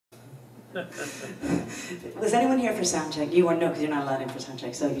Was anyone here for sound check? You weren't, no, because you're not allowed in for sound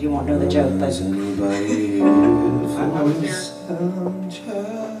check, so you won't know the joke, but... I was here. Sound check.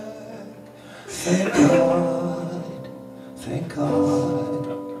 Thank God. Thank God.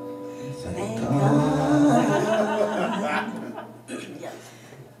 Thank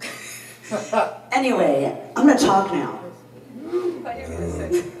God. Anyway, I'm going to talk now.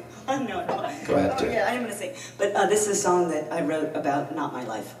 No. Go ahead, oh, yeah, I am going to sing. But this is a song that I wrote about not my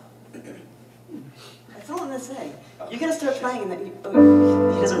life. That's all I'm going to say. You're going to start playing and then he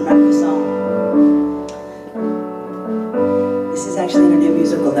doesn't remember the song. This is actually in a new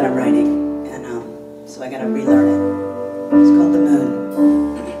musical that I'm writing, and so I got to relearn it. It's called The Moon.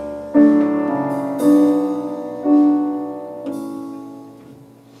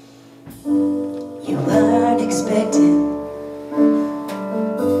 You weren't expecting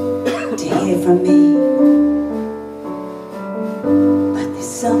to hear from me, but there's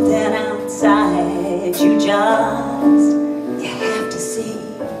something outside you have to see,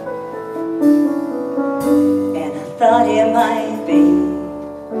 and I thought it might be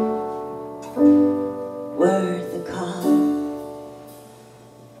worth the call.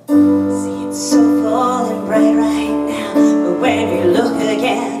 See, it's so full and bright right now, but when you look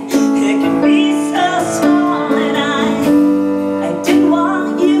again, it can be so small, and I didn't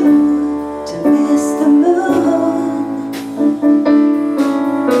want you to miss the moon.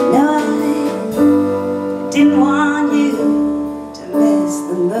 No, I didn't want you to miss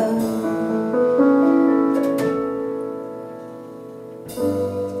the moon.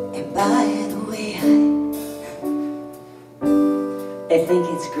 And by the way, I think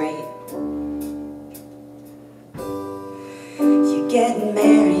it's great. You're getting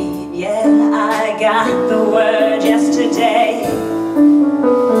married, yeah, I got the word yesterday.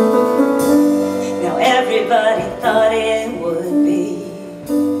 Now everybody thought it would be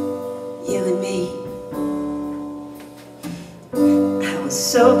you and me. I was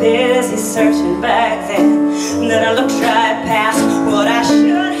so busy searching back then that I looked right past what I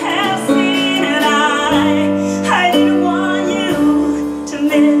should